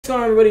What's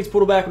going on, everybody? It's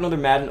Poodle back with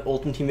another Madden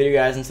Ultimate Team video,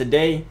 guys, and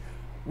today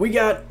we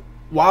got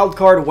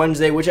Wildcard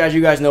Wednesday, which, as you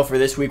guys know, for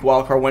this week,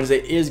 Wildcard Wednesday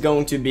is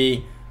going to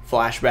be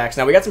flashbacks.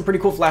 Now, we got some pretty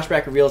cool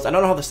flashback reveals. I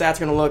don't know how the stats are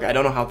going to look. I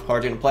don't know how the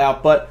cards are going to play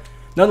out, but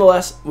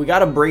nonetheless, we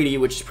got a Brady,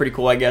 which is pretty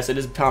cool, I guess. It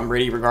is Tom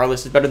Brady,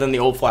 regardless. It's better than the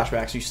old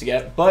flashbacks we used to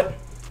get. But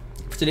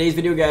for today's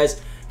video, guys,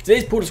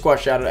 today's Poodle Squad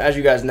shout-out, as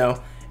you guys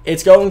know,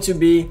 it's going to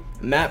be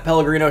Matt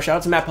Pellegrino. Shout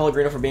out to Matt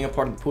Pellegrino for being a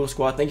part of the Poodle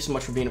Squad. Thank you so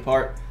much for being a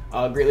part.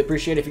 Greatly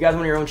appreciate it. If you guys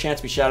want your own chance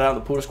to be shouted out on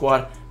the Poodle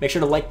Squad, make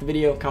sure to like the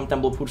video, comment down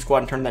below Poodle Squad,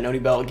 and turn that noti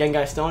bell. Again,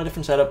 guys, still on a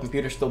different setup.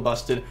 Computer's still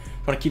busted.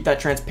 Want to keep that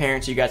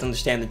transparent so you guys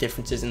understand the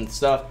differences in the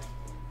stuff.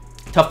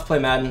 Tough to play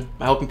Madden.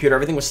 My whole computer,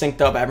 everything was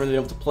synced up. I haven't really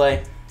been able to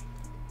play.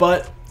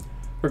 But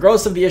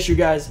regardless of the issue,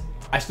 guys,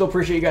 I still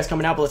appreciate you guys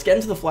coming out. But let's get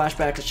into the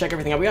flashbacks. Let's check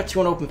everything out. We got 2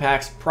 unopened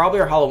packs.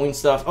 Probably our Halloween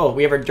stuff. Oh,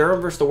 we have our Durham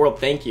versus the World.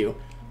 Thank you.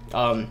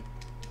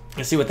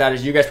 Let's see what that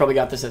is. You guys probably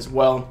got this as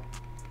well.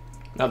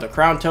 Now the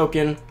crown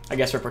token. I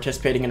guess we're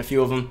participating in a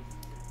few of them.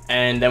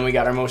 And then we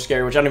got our most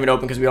scary, which I don't even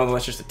open because we all know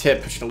that's just a tip.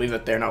 I'm just going to leave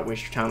that there, not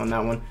waste your time on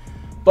that one.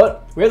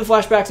 But we have the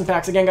flashbacks and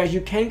packs. Again, guys,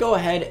 you can go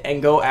ahead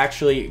and go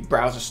actually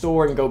browse the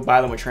store and go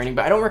buy them with training,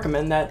 but I don't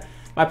recommend that.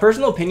 My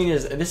personal opinion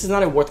is this is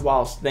not a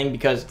worthwhile thing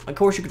because, of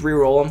course, you could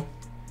re-roll them.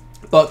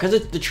 But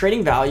because the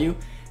trading value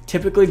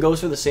typically goes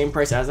for the same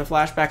price as the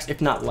flashbacks,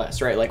 if not less,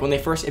 right? Like when they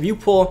first, if you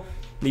pull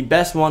the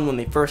best one when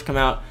they first come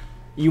out,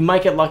 you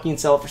might get lucky and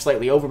sell it for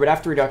slightly over, but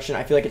after reduction,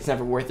 I feel like it's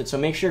never worth it. So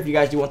make sure if you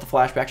guys do want the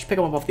flashbacks, just pick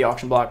them up off the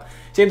auction block.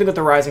 Same thing with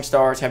the rising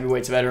stars,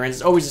 heavyweights, veterans.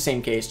 It's always the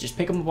same case. Just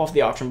pick them up off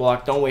the auction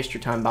block. Don't waste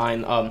your time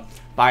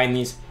buying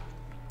these.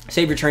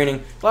 Save your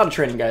training. A lot of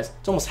training, guys.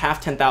 It's almost half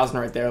 10,000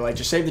 right there. Like,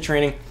 just save the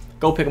training.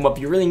 Go pick them up. If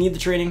you really need the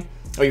training,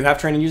 or you have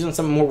training, use it on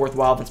something more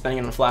worthwhile than spending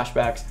it on the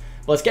flashbacks.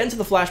 But let's get into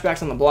the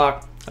flashbacks on the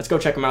block. Let's go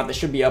check them out. They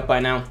should be up by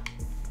now.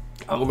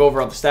 We'll go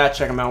over all the stats,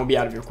 check them out. We'll be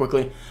out of here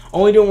quickly.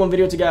 Only doing one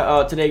video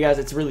today, guys.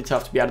 It's really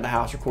tough to be out of the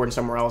house recording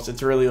somewhere else.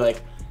 It's really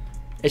like,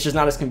 it's just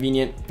not as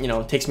convenient. You know,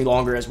 it takes me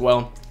longer as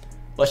well.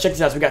 Let's check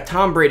this out. So we got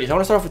Tom Brady. So I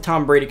want to start off with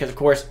Tom Brady because, of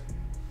course,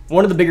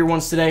 one of the bigger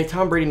ones today.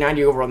 Tom Brady,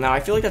 90 overall. Now, I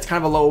feel like that's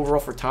kind of a low overall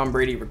for Tom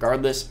Brady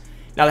regardless.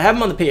 Now, they have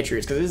him on the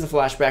Patriots because it is a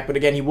flashback. But,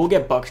 again, he will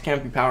get Bucks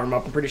camp. You power him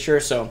up, I'm pretty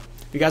sure. So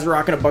if you guys are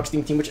rocking a Bucks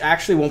team, which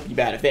actually won't be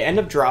bad. If they end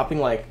up dropping,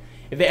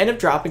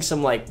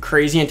 some, like,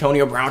 crazy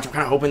Antonio Brown, which I'm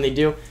kind of hoping they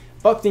do,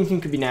 Buck team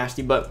could be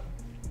nasty, but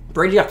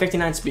Brady got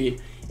 59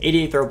 speed,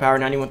 88 throw power,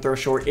 91 throw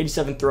short,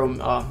 87 throw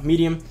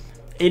medium,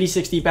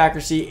 86 deep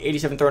accuracy,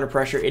 87 throw under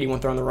pressure, 81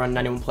 throw on the run,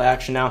 91 play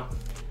action. Now,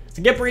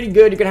 to get Brady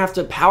good, you're going to have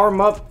to power him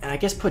up and I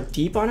guess put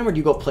deep on him, or do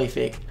you go play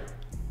fake?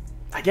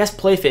 I guess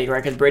play fake,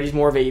 right? Because Brady's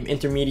more of a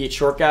intermediate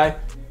short guy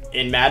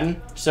in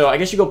Madden. So I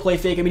guess you go play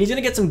fake. I mean, he's going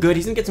to get some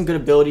good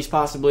abilities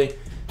possibly.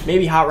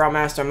 Maybe hot route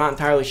master, I'm not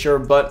entirely sure,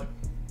 but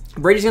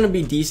Brady's going to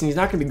be decent. He's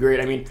not going to be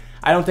great. I mean,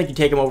 I don't think you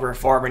take him over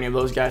far of any of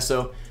those guys.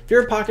 So if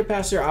you're a pocket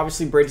passer,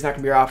 obviously Brady's not going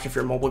to be your option. If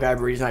you're a mobile guy,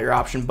 Brady's not your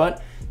option.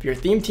 But if you're a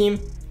theme team,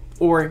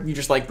 or you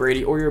just like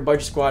Brady, or you're a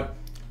budget squad,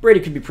 Brady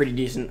could be pretty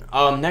decent.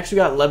 Next we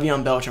got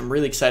Leveon Bell, which I'm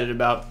really excited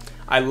about.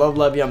 I love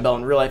Leveon Bell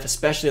in real life,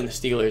 especially in the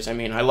Steelers. I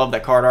mean, I love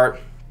that card art.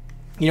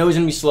 You know he's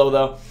going to be slow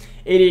though.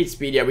 88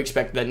 speed, yeah, we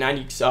expected that.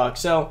 90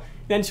 excel,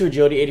 92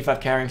 agility, 85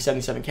 carrying,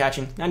 77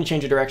 catching, 90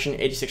 change of direction,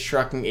 86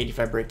 trucking,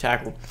 85 break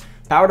tackle.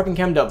 Powered up and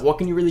chemmed up. What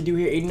can you really do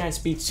here? 89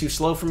 speed's too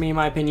slow for me, in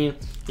my opinion.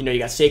 You know, you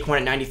got Saquon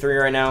at 93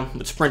 right now.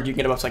 With sprint, you can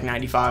get him up to like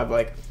 95.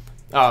 Like,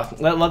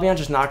 Le'Veon's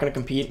just not going to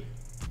compete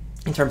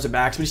in terms of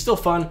backs, but he's still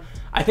fun.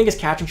 I think his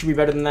catching should be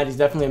better than that. He's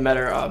definitely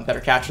a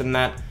better catcher than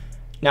that.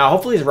 Now,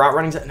 hopefully his route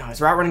running's... No,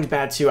 his route running's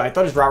bad too. I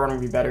thought his route running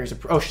would be better.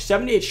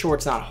 78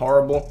 short's not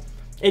horrible.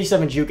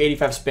 87 juke,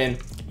 85 spin.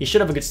 He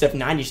should have a good stiff,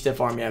 90 stiff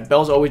arm. Yeah,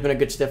 Bell's always been a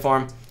good stiff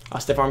arm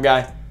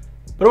guy.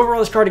 But overall,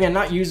 this card, again,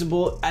 not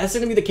usable. That's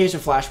going to be the case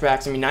with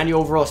flashbacks. I mean, 90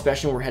 overall,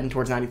 especially when we're heading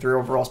towards 93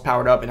 overall, is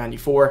powered up, and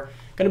 94.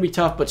 Going to be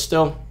tough, but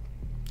still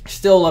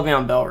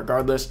Le'Veon Bell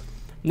regardless.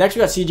 Next, we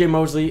got CJ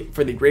Mosley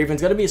for the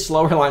Ravens. Going to be a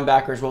slower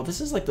linebacker as well. This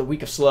is like the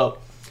week of slow.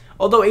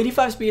 Although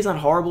 85 speed is not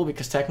horrible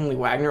because technically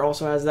Wagner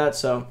also has that,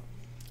 so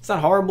it's not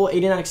horrible.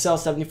 89 excel,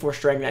 74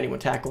 strength, 91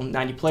 tackle,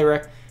 90 play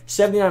rec,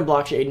 79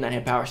 block, 89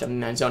 hit power,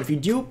 79 zone. If you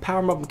do power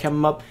him up and chem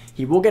him up,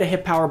 he will get a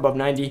hit power above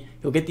 90.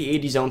 He'll get the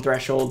 80 zone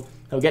threshold.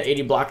 He'll get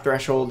 80 block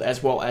threshold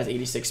as well as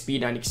 86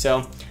 speed, 90 excel.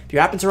 If you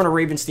happen to run a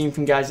Ravens team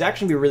guys, it's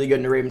actually be really good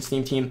in a Ravens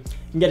team. You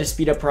can get his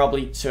speed up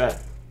probably to,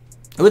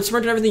 with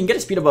sprint and everything, you can get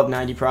his speed above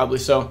 90 probably.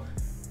 So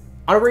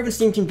on a Ravens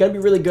team, gonna be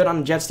really good. On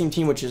a Jets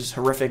team, which is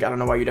horrific. I don't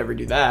know why you'd ever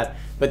do that,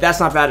 but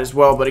that's not bad as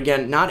well. But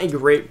again, not a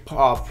great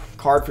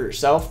card for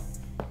yourself.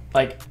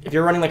 Like if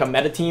you're running like a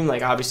meta team,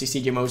 like obviously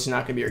CJ Mosley's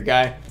not gonna be your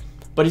guy.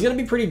 But he's going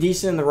to be pretty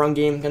decent in the run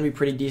game. Going to be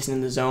pretty decent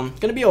in the zone.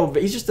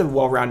 He's just a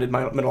well-rounded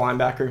middle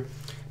linebacker.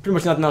 Pretty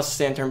much nothing else to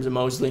say in terms of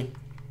Mosley.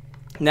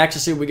 Next,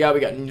 let's see what we got.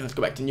 Let's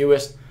go back to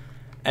newest.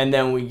 And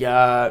then we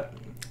got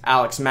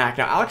Alex Mack.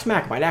 Now, Alex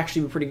Mack might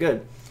actually be pretty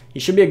good. He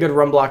should be a good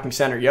run blocking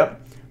center.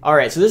 Yep. All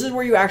right, so this is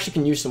where you actually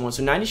can use someone.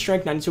 So 90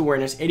 strength, 92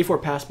 awareness, 84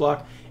 pass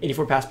block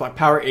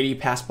power, 80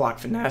 pass block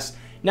finesse,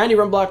 90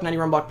 run block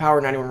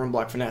power, 91 run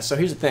block finesse. So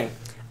here's the thing.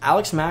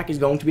 Alex Mack is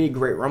going to be a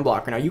great run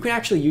blocker. Now, you can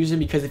actually use him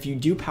because if you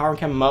do power and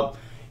chem him up,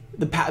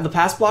 the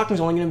pass blocking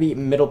is only going to be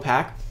middle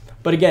pack.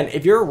 But again,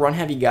 if you're a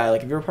run-heavy guy,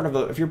 like if you're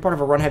part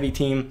of a run-heavy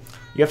team,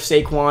 you have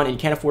Saquon and you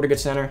can't afford a good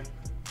center,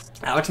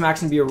 Alex Mack's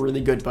going to be a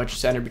really good budget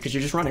center because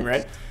you're just running,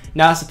 right?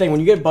 Now, that's the thing. When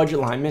you get a budget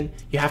lineman,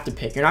 you have to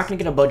pick. You're not going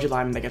to get a budget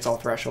lineman that gets all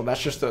threshold.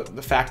 That's just the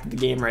fact of the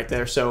game right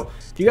there. So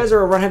if you guys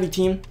are a run-heavy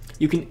team,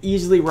 you can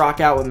easily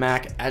rock out with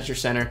Mack as your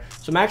center.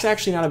 So Mack's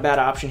actually not a bad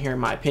option here in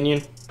my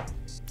opinion.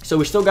 So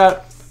we still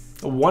got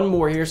one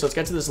more here. So let's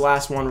get to this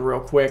last one real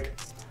quick.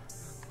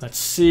 Let's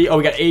see. Oh,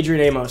 we got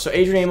Adrian Amos. So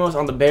Adrian Amos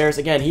on the Bears.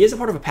 Again, he is a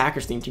part of a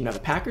Packers theme team. Now, the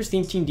Packers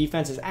theme team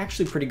defense is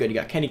actually pretty good. You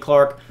got Kenny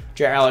Clark,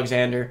 Jair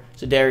Alexander,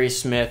 Zadarius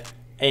Smith,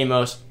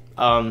 Amos.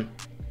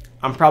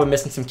 I'm probably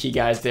missing some key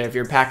guys there. If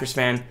you're a Packers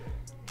fan,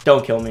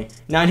 don't kill me.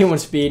 91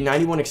 speed,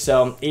 91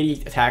 excel,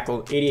 80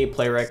 tackle, 88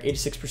 play rec,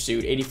 86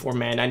 pursuit, 84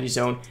 man, 90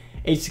 zone,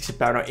 86 hit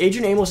power. Now,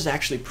 Adrian Amos is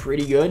actually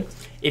pretty good.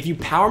 If you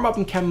power him up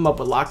and chem him up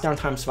with lockdown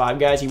 ×5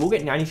 guys, he will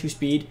get 92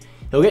 speed.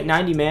 He'll get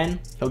 90 man,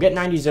 he'll get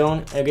 90 zone,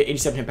 and he'll get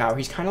 87 hit power.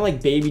 He's kind of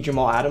like baby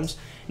Jamal Adams.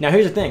 Now,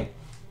 here's the thing.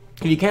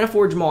 If you can't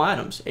afford Jamal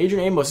Adams,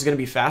 Adrian Amos is going to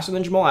be faster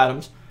than Jamal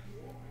Adams,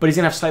 but he's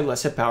going to have slightly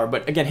less hit power.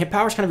 But again, hit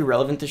power is kind of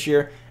irrelevant this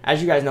year.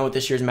 As you guys know with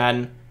this year's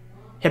Madden,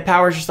 hit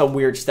power is just a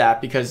weird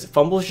stat because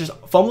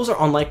fumbles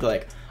are unlikely.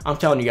 Like, I'm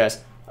telling you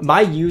guys,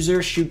 my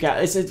users shoot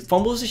guys.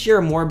 Fumbles this year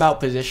are more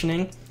about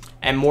positioning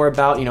and more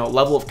about, you know,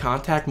 level of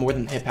contact more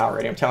than hit power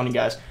rating. I'm telling you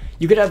guys,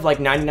 you could have like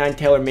 99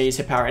 Taylor Mays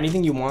hit power,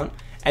 anything you want,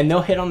 and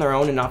they'll hit on their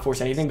own and not force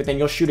anything, but then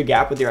you'll shoot a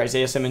gap with your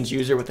Isaiah Simmons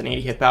user with an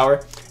 80 hit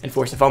power and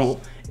force a fumble.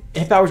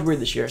 Hit power is weird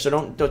this year, so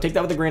don't take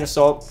that with a grain of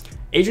salt.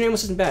 Adrian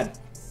Amos isn't bad.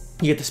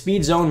 You get the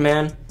speed, zone,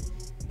 man,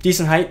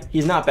 decent height.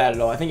 He's not bad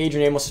at all. I think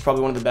Adrian Amos is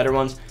probably one of the better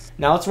ones.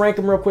 Now let's rank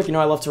him real quick. You know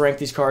I love to rank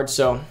these cards.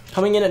 So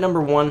coming in at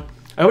number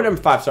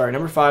 5, sorry.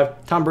 Number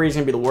 5, Tom Brady's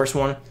going to be the worst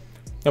one.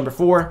 Number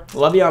 4,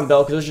 Leveon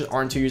Bell, because those just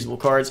aren't 2 usable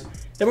cards.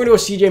 Then we're going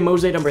to go CJ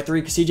Mosley at number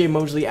 3, because CJ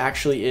Mosley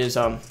actually is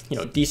you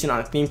know, decent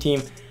on a theme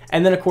team.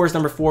 And then, of course,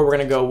 number 4, we're going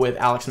to go with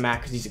Alex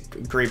Mack, because he's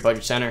a great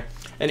budget center.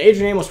 And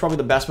Adrian Amos is probably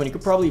the best one. You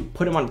could probably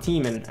put him on a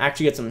team and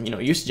actually get some, you know,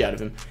 usage out of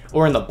him.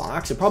 Or in the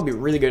box. It'd probably be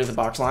really good as a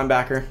box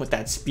linebacker with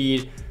that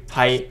speed,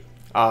 height,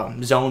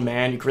 zone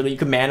man. You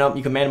could man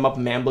him up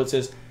in man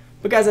blitzes.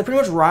 But guys, that pretty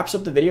much wraps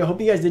up the video.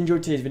 Hope you guys did enjoy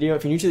today's video.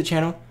 If you're new to the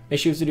channel, make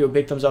sure you give this video a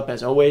big thumbs up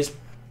as always.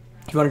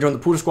 If you want to join the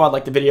Poodle Squad,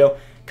 like the video,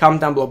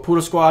 comment down below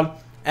Poodle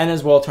Squad, and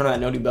as well turn on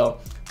that noty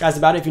bell. Guys,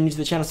 about it. If you're new to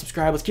the channel,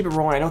 subscribe. Let's keep it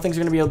rolling. I know things are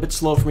going to be a bit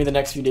slow for me the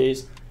next few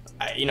days.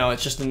 You know,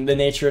 it's just in the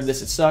nature of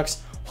this. It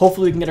sucks.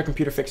 Hopefully we can get our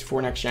computer fixed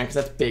before next gen, because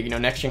that's big. You know,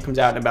 next gen comes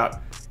out in about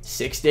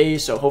 6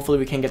 days, so hopefully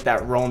we can get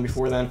that rolling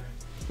before then.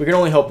 We can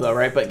only hope though,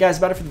 right? But guys,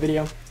 about it for the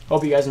video.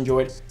 Hope you guys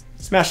enjoyed.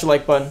 Smash the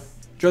like button.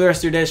 Enjoy the rest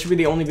of your day. This should be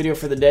the only video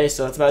for the day,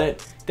 so that's about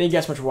it. Thank you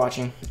guys so much for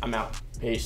watching. I'm out. Peace.